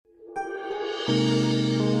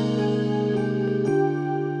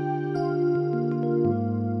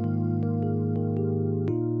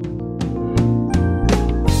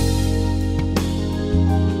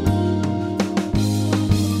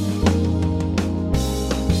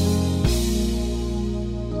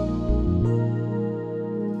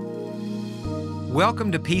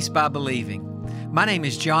Welcome to Peace by Believing. My name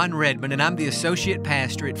is Jon Redmond, and I'm the Associate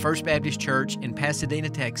Pastor at First Baptist Church in Pasadena,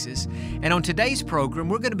 Texas. And on today's program,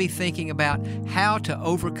 we're going to be thinking about how to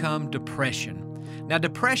overcome depression. Now,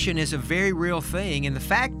 depression is a very real thing, and the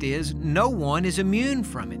fact is, no one is immune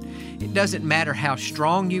from it. It doesn't matter how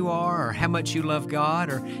strong you are, or how much you love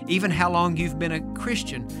God, or even how long you've been a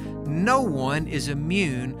Christian. No one is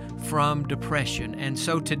immune from depression. And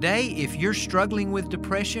so today, if you're struggling with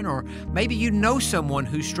depression, or maybe you know someone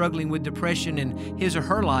who's struggling with depression in his or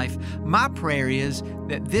her life, my prayer is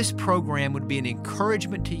that this program would be an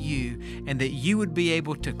encouragement to you and that you would be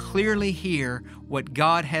able to clearly hear what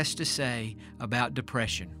God has to say about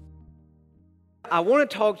depression. I want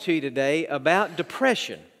to talk to you today about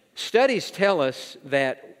depression. Studies tell us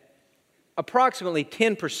that approximately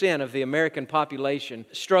 10% of the American population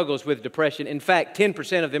struggles with depression. In fact,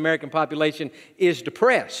 10% of the American population is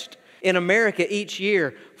depressed. In America, each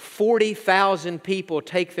year, 40,000 people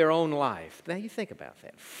take their own life. Now, you think about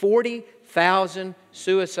that. 40,000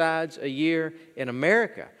 suicides a year in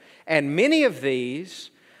America. And many of the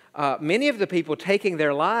people taking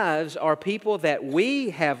their lives are people that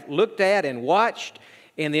we have looked at and watched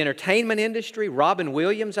in the entertainment industry. Robin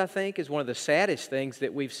Williams, I think, is one of the saddest things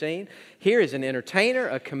that we've seen. Here is an entertainer,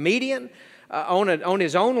 a comedian, on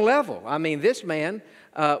his own level. I mean, this man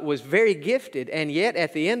was very gifted, and yet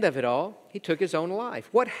at the end of it all, he took his own life.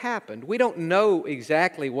 What happened? We don't know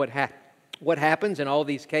exactly what happens in all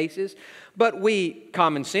these cases, but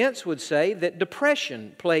common sense would say that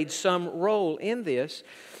depression played some role in this.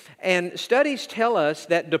 And studies tell us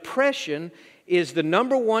that depression is the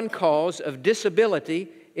number one cause of disability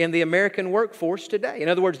in the American workforce today. In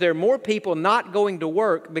other words, there are more people not going to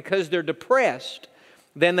work because they're depressed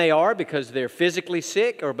than they are because they're physically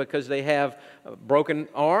sick or because they have a broken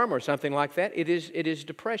arm or something like that. It is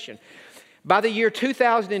depression. By the year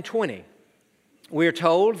 2020, we're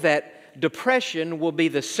told that depression will be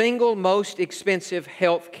the single most expensive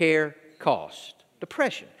health care cost.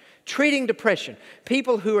 Depression. Treating depression,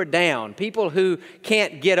 people who are down, people who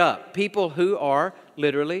can't get up, people who are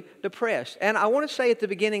literally depressed. And I want to say at the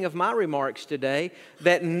beginning of my remarks today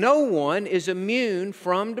that no one is immune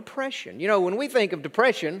from depression. You know, when we think of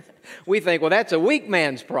depression, we think, well, that's a weak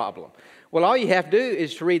man's problem. Well, all you have to do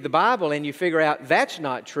is to read the Bible and you figure out that's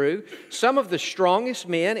not true. Some of the strongest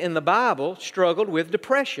men in the Bible struggled with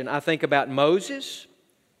depression. I think about Moses.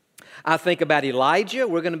 I think about Elijah.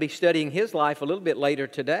 We're going to be studying his life a little bit later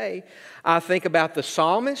today. I think about the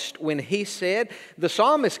psalmist when he said, the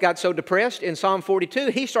psalmist got so depressed in Psalm 42,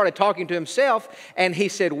 he started talking to himself and he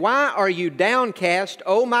said, "Why are you downcast,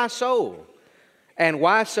 O my soul? And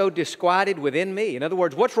why so disquieted within me?" In other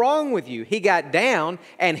words, what's wrong with you? He got down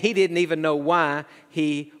and he didn't even know why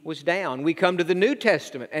he was down. We come to the New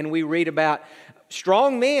Testament and we read about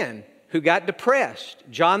strong men who got depressed.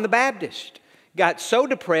 John the Baptist got so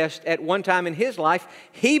depressed at one time in his life,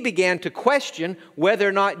 he began to question whether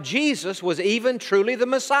or not Jesus was even truly the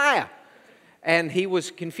Messiah. And he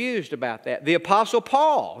was confused about that. The Apostle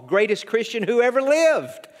Paul, greatest Christian who ever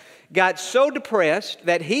lived, got so depressed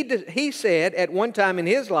that he said at one time in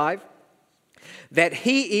his life that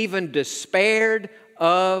he even despaired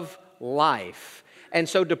of life. And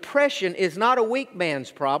so depression is not a weak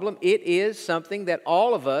man's problem. It is something that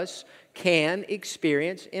all of us can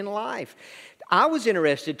experience in life. I was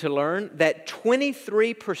interested to learn that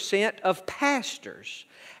 23% of pastors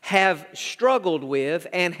have struggled with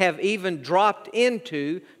and have even dropped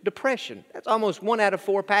into depression. That's almost 1 out of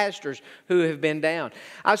 4 pastors who have been down.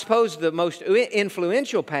 I suppose the most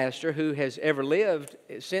influential pastor who has ever lived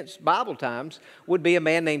since Bible times would be a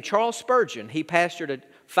man named Charles Spurgeon. He pastored a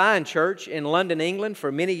fine church in London, England for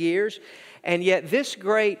many years. And yet this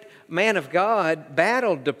great man of God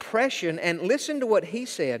battled depression, and listen to what he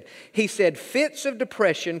said. He said, "Fits of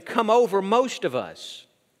depression come over most of us.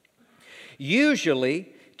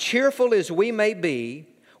 Usually, cheerful as we may be,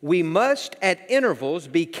 we must at intervals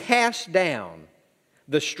be cast down.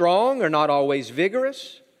 The strong are not always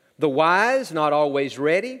vigorous, the wise not always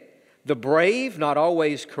ready, the brave not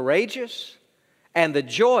always courageous, and the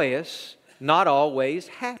joyous not always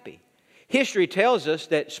happy." History tells us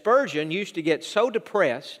that Spurgeon used to get so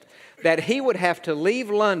depressed that he would have to leave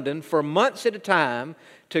London for months at a time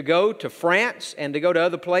to go to France and to go to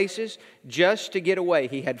other places just to get away.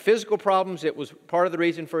 He had physical problems. It was part of the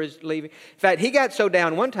reason for his leaving. In fact, he got so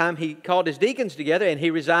down one time, he called his deacons together and he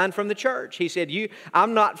resigned from the church. He said,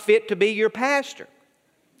 I'm not fit to be your pastor.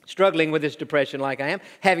 Struggling with this depression like I am,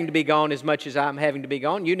 having to be gone as much as I'm having to be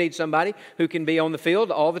gone. You need somebody who can be on the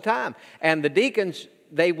field all the time. And the deacons,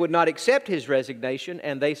 they would not accept his resignation,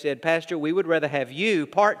 and they said, Pastor, we would rather have you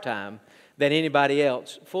part-time than anybody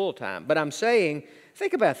else full-time. But I'm saying,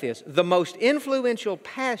 think about this, the most influential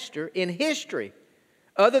pastor in history,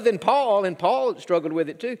 other than Paul, and Paul struggled with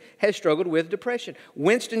it too, has struggled with depression.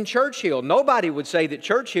 Winston Churchill, nobody would say that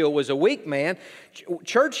Churchill was a weak man.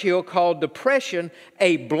 Churchill called depression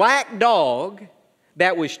a black dog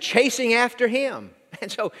that was chasing after him.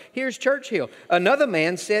 And so here's Churchill. Another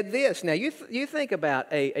man said this. Now you think about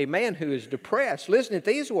a man who is depressed. Listen to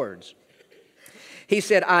these words. He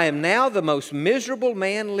said, I am now the most miserable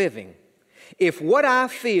man living. If what I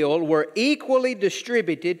feel were equally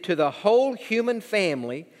distributed to the whole human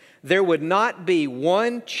family, there would not be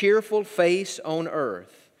one cheerful face on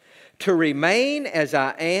earth. To remain as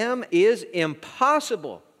I am is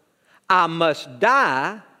impossible. I must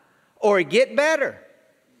die or get better.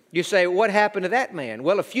 You say, what happened to that man?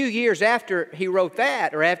 Well, a few years after he wrote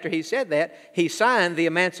that, or after he said that, he signed the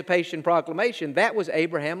Emancipation Proclamation. That was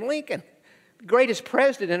Abraham Lincoln. Greatest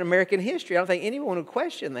president in American history. I don't think anyone would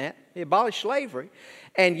question that. He abolished slavery.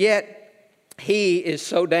 And yet, he is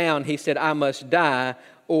so down, he said, I must die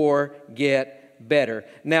or get better.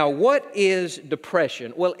 Now, what is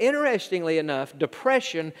depression? Well, interestingly enough,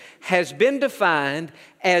 depression has been defined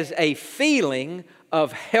as a feeling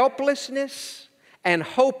of helplessness and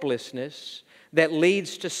hopelessness that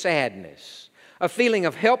leads to sadness. A feeling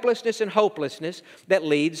of helplessness and hopelessness that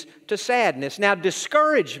leads to sadness. Now,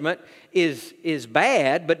 discouragement is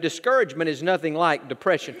bad, but discouragement is nothing like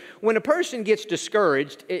depression. When a person gets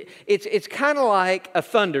discouraged, it's kind of like a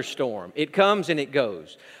thunderstorm. It comes and it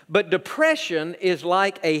goes. But depression is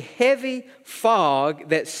like a heavy fog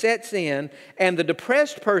that sets in, and the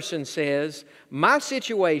depressed person says, my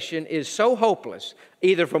situation is so hopeless,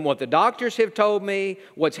 either from what the doctors have told me,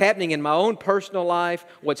 what's happening in my own personal life,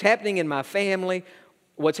 what's happening in my family,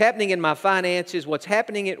 what's happening in my finances, what's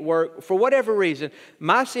happening at work. For whatever reason,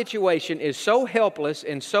 my situation is so helpless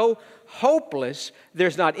and so hopeless,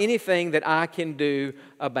 there's not anything that I can do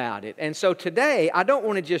about it. And so today, I don't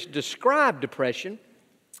want to just describe depression.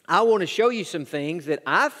 I want to show you some things that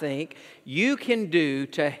I think you can do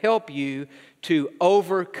to help you to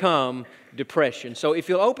overcome depression. So if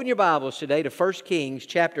you'll open your Bibles today to 1 Kings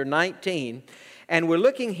chapter 19, and we're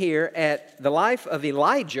looking here at the life of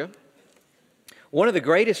Elijah, one of the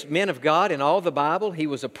greatest men of God in all the Bible. He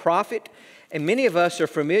was a prophet, and many of us are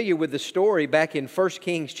familiar with the story back in 1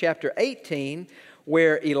 Kings chapter 18,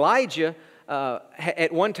 where Elijah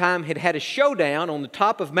at one time had a showdown on the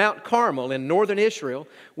top of Mount Carmel in northern Israel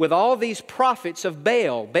with all these prophets of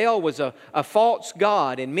Baal. Baal was a false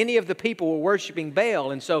god, and many of the people were worshiping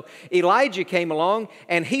Baal. And so Elijah came along,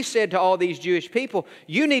 and he said to all these Jewish people,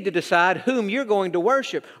 you need to decide whom you're going to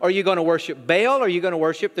worship. Are you going to worship Baal, or are you going to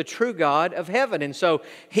worship the true God of heaven? And so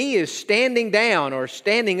he is standing down or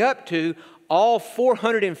standing up to all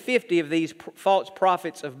 450 of these false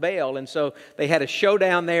prophets of Baal. And so they had a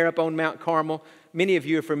showdown there up on Mount Carmel. Many of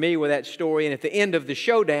you are familiar with that story. And at the end of the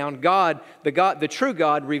showdown, the true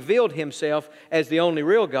God, revealed himself as the only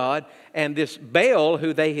real God. And this Baal,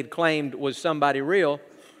 who they had claimed was somebody real,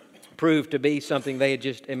 proved to be something they had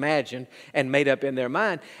just imagined and made up in their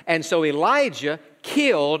mind. And so Elijah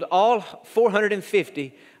killed all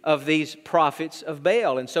 450 of these prophets of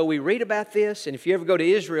Baal. And so we read about this, and if you ever go to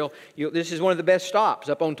Israel, this is one of the best stops,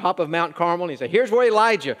 up on top of Mount Carmel. And he said, here's where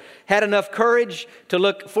Elijah had enough courage to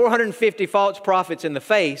look 450 false prophets in the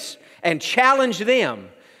face and challenge them.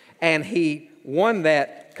 And he won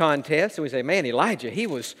that contest. And we say, man, Elijah, he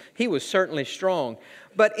was certainly strong.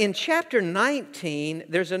 But in chapter 19,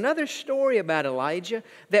 there's another story about Elijah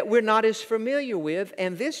that we're not as familiar with,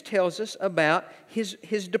 and this tells us about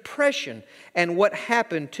his depression and what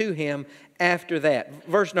happened to him after that.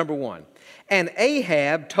 Verse number 1. And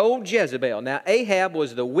Ahab told Jezebel. Now, Ahab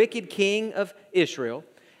was the wicked king of Israel,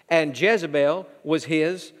 and Jezebel was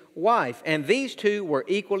his wife, and these two were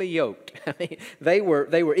equally yoked. I mean, they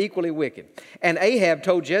were equally wicked. And Ahab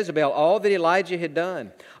told Jezebel all that Elijah had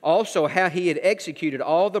done, also how he had executed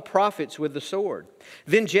all the prophets with the sword.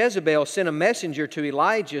 Then Jezebel sent a messenger to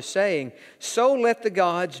Elijah, saying, so let the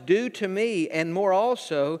gods do to me, and more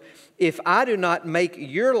also, if I do not make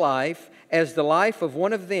your life as the life of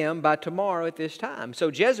one of them by tomorrow at this time. So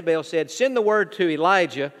Jezebel said, send the word to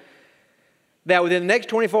Elijah, that within the next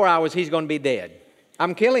 24 hours he's going to be dead.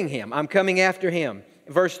 I'm killing him. I'm coming after him.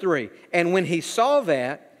 Verse 3, and when he saw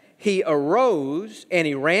that, he arose and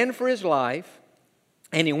he ran for his life,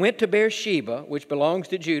 and he went to Beersheba, which belongs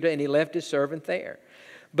to Judah, and he left his servant there.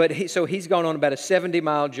 So he's gone on about a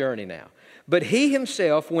 70-mile journey now. But he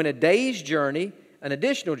himself went a day's journey, an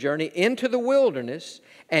additional journey, into the wilderness,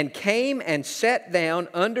 and came and sat down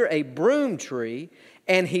under a broom tree,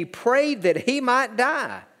 and he prayed that he might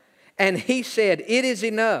die. And he said, it is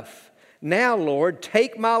enough. Now, Lord,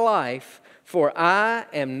 take my life, for I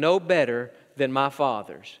am no better than my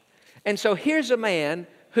fathers. And so here's a man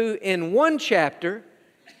who in one chapter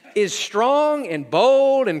is strong and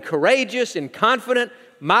bold and courageous and confident.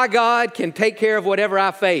 My God can take care of whatever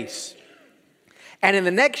I face. And in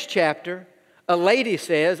the next chapter, a lady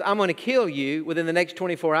says, I'm going to kill you within the next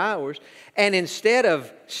 24 hours. And instead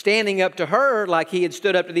of standing up to her like he had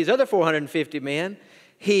stood up to these other 450 men,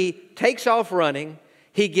 he takes off running.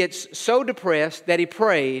 He gets so depressed that he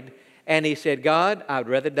prayed and he said, God, I'd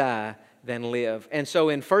rather die than live. And so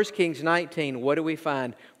in 1 Kings 19, what do we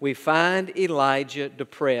find? We find Elijah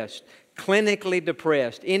depressed, clinically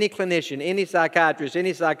depressed. Any clinician, any psychiatrist,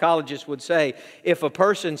 any psychologist would say, if a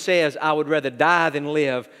person says, I would rather die than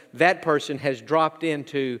live, that person has dropped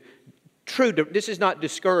into this is not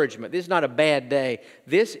discouragement. This is not a bad day.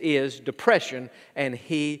 This is depression, and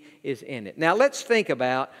he is in it. Now let's think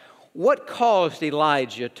about what caused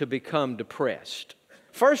Elijah to become depressed.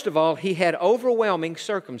 First of all, he had overwhelming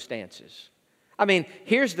circumstances. I mean,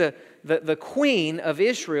 here's the queen of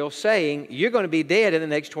Israel saying, you're going to be dead in the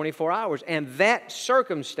next 24 hours. And that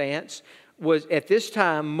circumstance was at this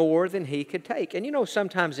time more than he could take. And you know,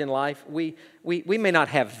 sometimes in life, we may not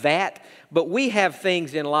have that, but we have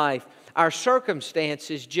things in life. Our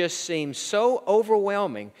circumstances just seem so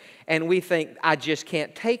overwhelming, and we think, I just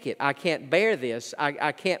can't take it. I can't bear this.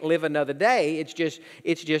 I can't live another day.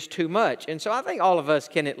 It's just too much. And so I think all of us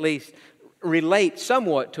can at least relate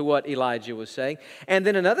somewhat to what Elijah was saying. And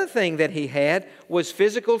then another thing that he had was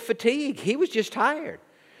physical fatigue. He was just tired.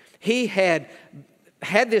 He had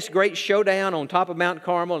this great showdown on top of Mount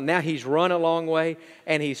Carmel, and now he's run a long way,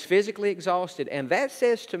 and he's physically exhausted. And that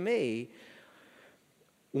says to me,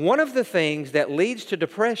 one of the things that leads to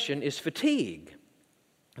depression is fatigue.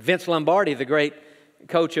 Vince Lombardi, the great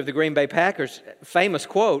coach of the Green Bay Packers, famous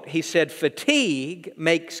quote, he said, fatigue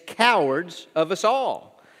makes cowards of us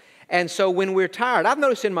all. And so when we're tired, I've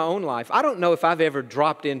noticed in my own life, I don't think I've ever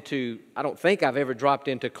dropped into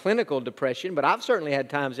clinical depression, but I've certainly had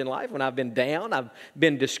times in life when I've been down, I've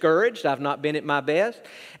been discouraged, I've not been at my best.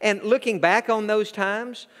 And looking back on those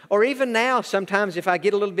times, or even now, sometimes if I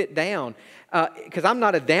get a little bit down, because I'm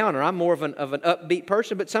not a downer, I'm more of an upbeat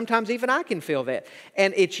person, but sometimes even I can feel that.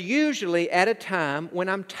 And it's usually at a time when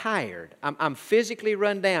I'm tired. I'm physically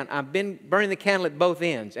run down. I've been burning the candle at both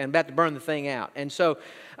ends and about to burn the thing out. And so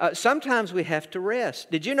sometimes we have to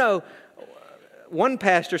rest. Did you know, one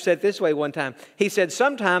pastor said it this way one time. He said,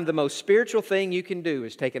 sometimes the most spiritual thing you can do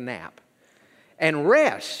is take a nap and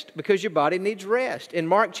rest, because your body needs rest. In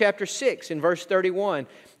Mark chapter 6, in verse 31,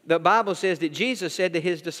 the Bible says that Jesus said to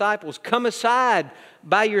his disciples, come aside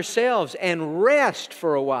by yourselves and rest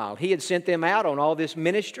for a while. He had sent them out on all this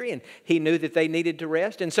ministry, and he knew that they needed to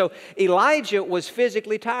rest. And so Elijah was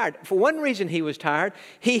physically tired. For one reason he was tired,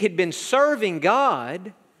 he had been serving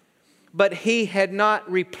God, but he had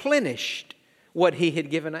not replenished what he had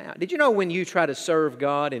given out. Did you know when you try to serve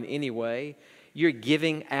God in any way, you're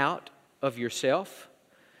giving out of yourself?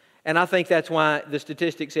 And I think that's why the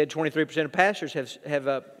statistic said 23% of pastors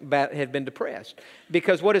have been depressed.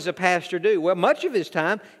 Because what does a pastor do? Well, much of his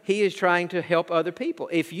time, he is trying to help other people.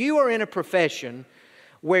 If you are in a profession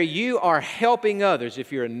where you are helping others,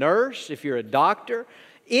 if you're a nurse, if you're a doctor,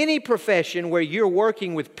 any profession where you're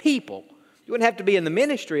working with people, you wouldn't have to be in the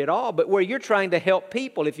ministry at all, but where you're trying to help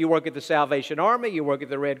people. If you work at the Salvation Army, you work at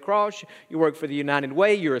the Red Cross, you work for the United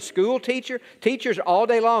Way, you're a school teacher. Teachers all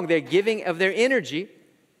day long, they're giving of their energy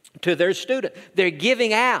to their student. They're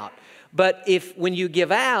giving out. But when you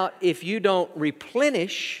give out, if you don't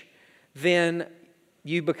replenish, then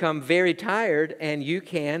you become very tired and you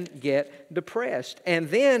can get depressed. And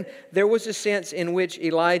then there was a sense in which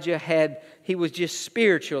Elijah he was just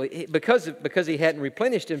spiritually, because he hadn't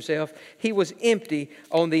replenished himself, he was empty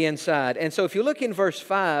on the inside. And so if you look in verse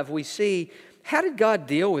 5, we see, how did God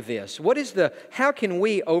deal with this? How can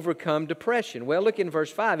we overcome depression? Well, look in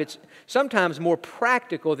verse 5. It's sometimes more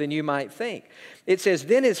practical than you might think. It says,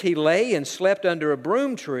 then as he lay and slept under a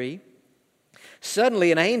broom tree,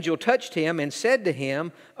 suddenly an angel touched him and said to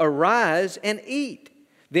him, arise and eat.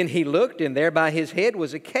 Then he looked, and there by his head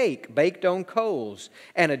was a cake baked on coals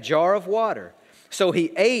and a jar of water. So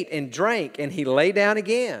he ate and drank, and he lay down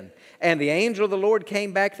again. And the angel of the Lord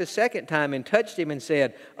came back the second time and touched him and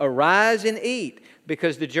said, "Arise and eat,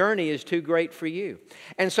 because the journey is too great for you."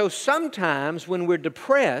 And so sometimes when we're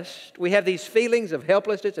depressed, we have these feelings of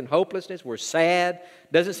helplessness and hopelessness. We're sad.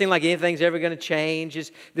 Doesn't seem like anything's ever going to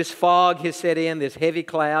change. This fog has set in, this heavy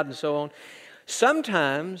cloud and so on.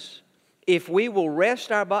 Sometimes, if we will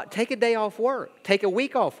rest our body, take a day off work, take a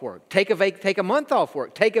week off work, take a month off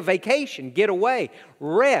work, take a vacation, get away,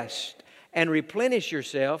 rest, and replenish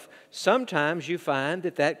yourself, sometimes you find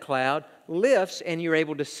that cloud lifts and you're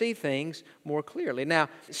able to see things more clearly. Now,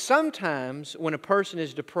 sometimes when a person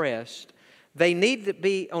is depressed, they need to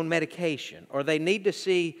be on medication or they need to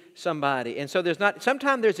see somebody. And so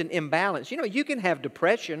sometimes there's an imbalance. You know, you can have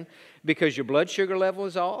depression because your blood sugar level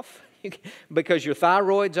is off, because your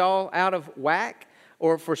thyroid's all out of whack,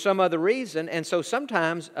 or for some other reason. And so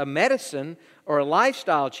sometimes a medicine or a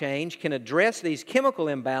lifestyle change can address these chemical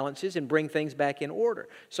imbalances and bring things back in order.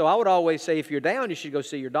 So I would always say if you're down, you should go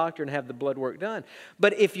see your doctor and have the blood work done.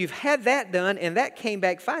 But if you've had that done and that came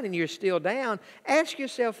back fine and you're still down, ask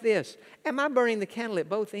yourself this: am I burning the candle at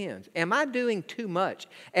both ends? Am I doing too much?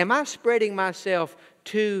 Am I spreading myself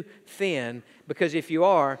too thin? Because if you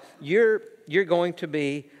are, you're going to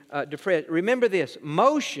be depressed. Remember this: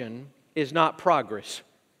 motion is not progress.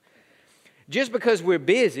 Just because we're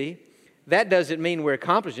busy, that doesn't mean we're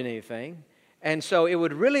accomplishing anything. And so it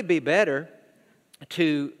would really be better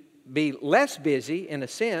to be less busy in a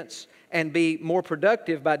sense and be more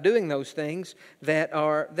productive by doing those things that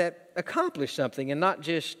accomplish something and not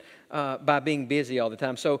just by being busy all the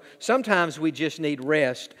time. So sometimes we just need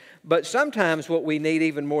rest, but sometimes what we need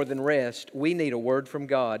even more than rest, we need a word from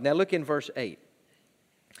God. Now look in verse 8.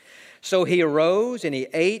 So he arose and he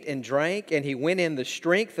ate and drank, and he went in the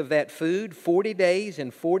strength of that food 40 days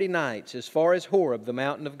and 40 nights as far as Horeb, the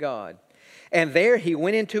mountain of God. And there he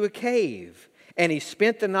went into a cave, and he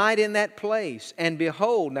spent the night in that place. And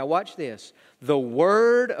behold, now watch this, the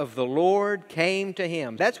word of the Lord came to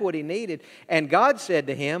him. That's what he needed. And God said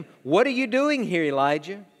to him, "What are you doing here,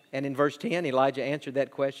 Elijah?" And in verse 10, Elijah answered that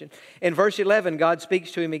question. In verse 11, God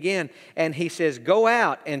speaks to him again, and he says, "Go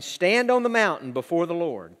out and stand on the mountain before the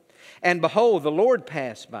Lord." And behold, the Lord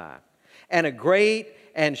passed by, and a great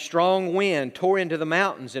and strong wind tore into the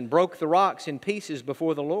mountains and broke the rocks in pieces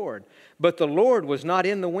before the Lord. But the Lord was not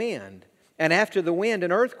in the wind. And after the wind,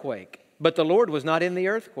 an earthquake. But the Lord was not in the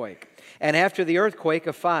earthquake. And after the earthquake,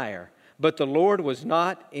 a fire. But the Lord was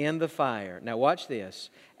not in the fire. Now watch this.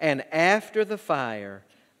 And after the fire,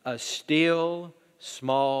 a still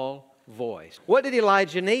small voice. What did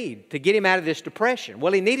Elijah need to get him out of this depression?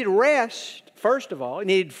 Well, he needed rest. First of all, he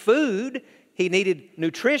needed food, he needed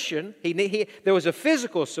nutrition, there was a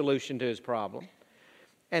physical solution to his problem,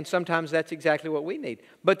 and sometimes that's exactly what we need.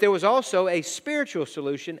 But there was also a spiritual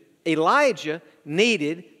solution. Elijah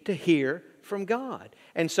needed to hear from God.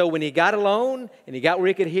 And so when he got alone and he got where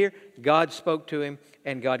he could hear, God spoke to him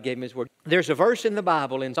and God gave him His word. There's a verse in the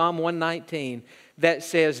Bible in Psalm 119 that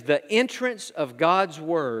says, "The entrance of God's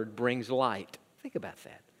word brings light." Think about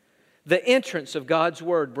that. The entrance of God's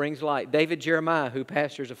word brings light. David Jeremiah, who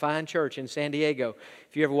pastors a fine church in San Diego,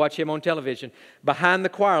 if you ever watch him on television, behind the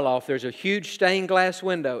choir loft there's a huge stained glass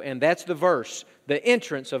window, and that's the verse, "The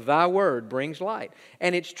entrance of thy word brings light."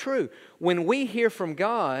 And it's true. When we hear from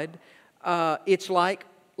God, it's like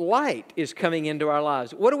light is coming into our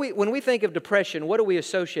lives. When we think of depression, what do we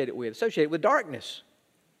associate it with? Associate it with darkness.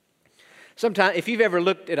 Sometimes, if you've ever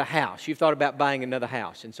looked at a house, you've thought about buying another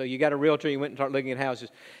house, and so you got a realtor, you went and started looking at houses,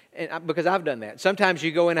 and because I've done that. Sometimes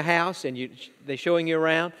you go in a house and they're showing you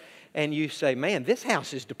around, and you say, "Man, this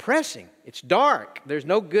house is depressing. It's dark. There's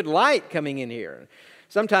no good light coming in here."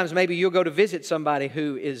 Sometimes maybe you'll go to visit somebody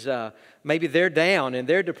who is, maybe they're down and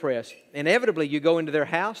they're depressed. Inevitably, you go into their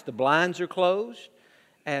house, the blinds are closed,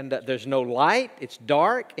 and there's no light, it's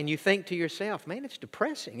dark, and you think to yourself, "Man, it's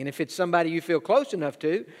depressing." And if it's somebody you feel close enough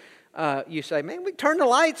to, you say, "Man, we turn the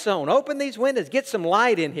lights on, open these windows, get some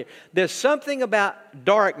light in here." There's something about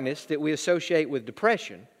darkness that we associate with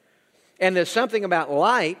depression, and there's something about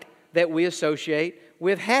light that we associate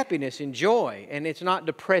with happiness and joy, and it's not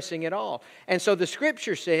depressing at all. And so the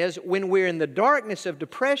Scripture says when we're in the darkness of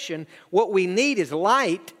depression, what we need is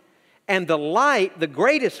light, and the light, the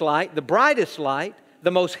greatest light, the brightest light, the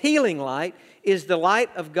most healing light, is the light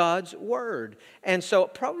of God's Word. And so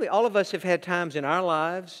probably all of us have had times in our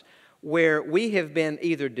lives where we have been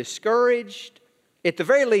either discouraged, at the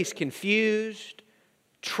very least confused,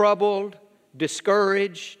 troubled,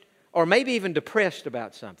 discouraged, or maybe even depressed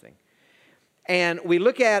about something. And we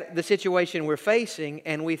look at the situation we're facing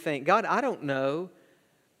and we think, "God, I don't know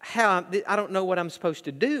I don't know what I'm supposed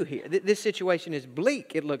to do here. This situation is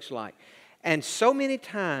bleak, it looks like. And so many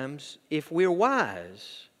times, if we're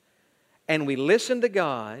wise and we listen to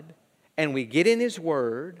God and we get in His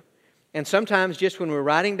Word, and sometimes just when we're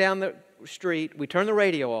riding down the street, we turn the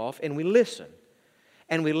radio off and we listen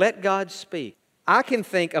and we let God speak. I can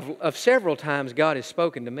think of several times God has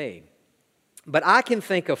spoken to me, but I can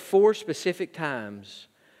think of 4 specific times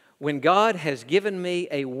when God has given me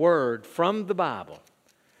a word from the Bible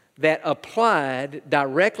that applied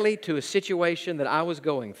directly to a situation that I was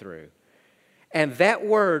going through. And that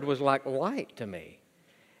word was like light to me.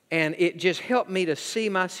 And it just helped me to see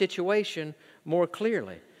my situation more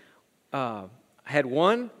clearly. I had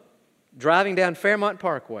one driving down Fairmont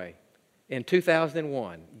Parkway in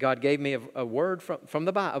 2001. God gave me a word from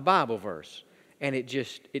the Bible, a Bible verse. And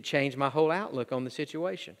it changed my whole outlook on the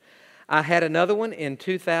situation. I had another one in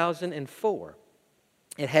 2004.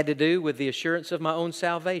 It had to do with the assurance of my own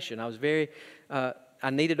salvation. I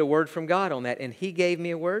needed a word from God on that, and He gave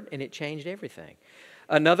me a word, and it changed everything.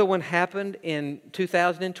 Another one happened in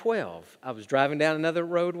 2012. I was driving down another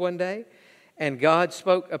road one day, and God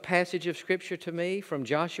spoke a passage of Scripture to me from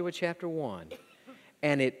Joshua chapter 1.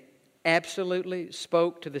 And it absolutely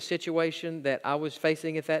spoke to the situation that I was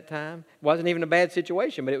facing at that time. It wasn't even a bad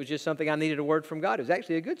situation, but it was just something I needed a word from God. It was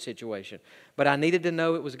actually a good situation, but I needed to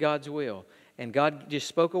know it was God's will. And God just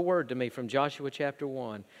spoke a word to me from Joshua chapter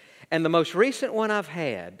 1. And the most recent one I've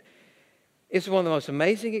had is one of the most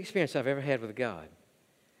amazing experiences I've ever had with God.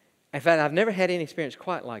 In fact, I've never had any experience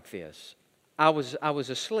quite like this. I was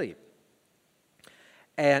asleep.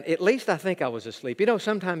 And at least I think I was asleep. You know,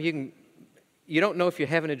 sometimes you don't know if you're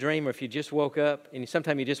having a dream or if you just woke up. And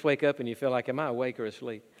sometimes you just wake up and you feel like, am I awake or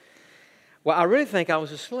asleep? Well, I really think I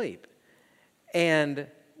was asleep. And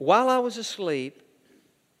while I was asleep,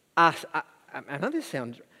 I know this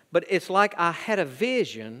sounds, but it's like I had a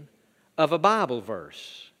vision of a Bible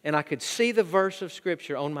verse. And I could see the verse of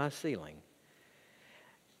Scripture on my ceiling.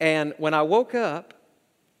 And when I woke up,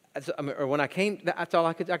 or when I came, that's all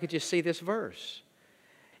I could just see this verse.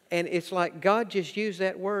 And it's like God just used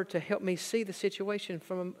that word to help me see the situation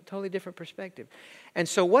from a totally different perspective. And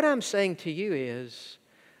so what I'm saying to you is,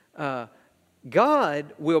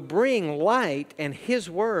 God will bring light and His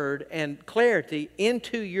Word and clarity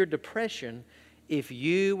into your depression if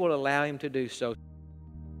you will allow Him to do so.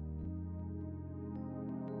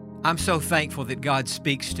 I'm so thankful that God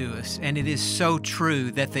speaks to us, and it is so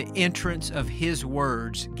true that the entrance of His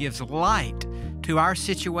words gives light to our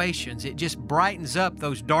situations. It just brightens up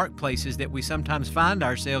those dark places that we sometimes find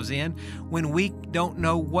ourselves in when we don't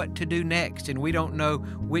know what to do next and we don't know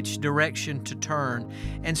which direction to turn.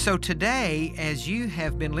 And so today, as you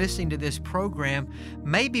have been listening to this program,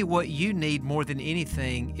 maybe what you need more than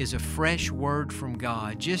anything is a fresh word from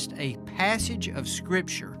God, just a passage of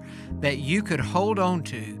Scripture that you could hold on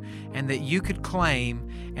to and that you could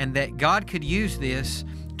claim, and that God could use this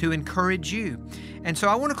to encourage you. And so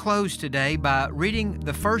I want to close today by reading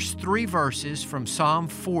the first 3 verses from Psalm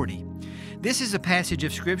 40. This is a passage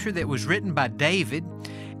of Scripture that was written by David,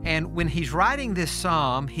 and when he's writing this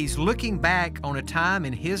psalm, he's looking back on a time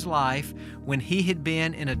in his life when he had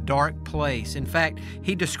been in a dark place. In fact,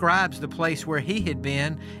 he describes the place where he had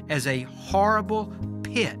been as a horrible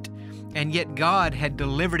pit, and yet God had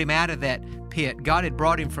delivered him out of that pit. God had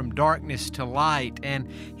brought him from darkness to light,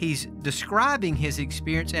 and he's describing his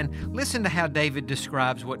experience. And listen to how David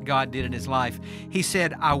describes what God did in his life. He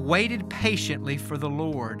said, I waited patiently for the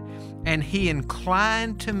Lord, and He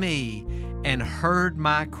inclined to me and heard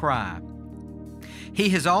my cry. He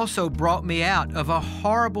has also brought me out of a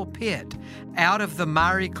horrible pit, out of the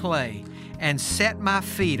miry clay, and set my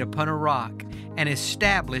feet upon a rock, and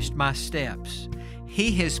established my steps.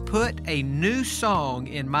 He has put a new song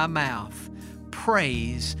in my mouth,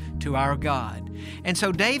 praise to our God. And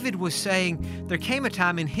so David was saying there came a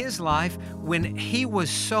time in his life when he was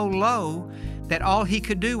so low that all he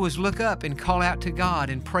could do was look up and call out to God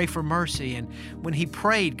and pray for mercy. And when he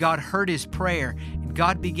prayed, God heard his prayer, and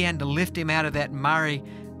God began to lift him out of that miry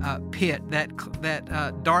pit,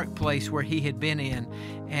 that dark place where he had been in,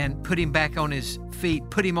 and put him back on his feet,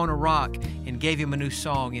 put him on a rock, and gave him a new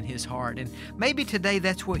song in his heart. And maybe today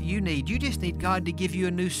that's what you need. You just need God to give you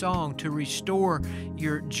a new song to restore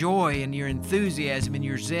your joy and your enthusiasm and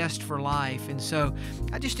your zest for life. And so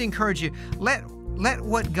I just encourage you, let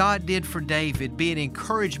what God did for David be an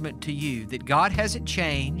encouragement to you that God hasn't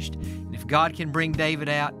changed. And if God can bring David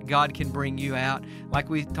out, God can bring you out. Like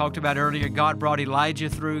we talked about earlier, God brought Elijah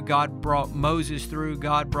through, God brought Moses through,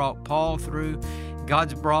 God brought Paul through,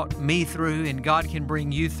 God's brought me through, and God can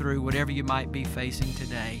bring you through whatever you might be facing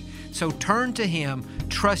today. So turn to Him,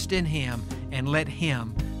 trust in Him, and let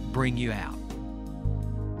Him bring you out.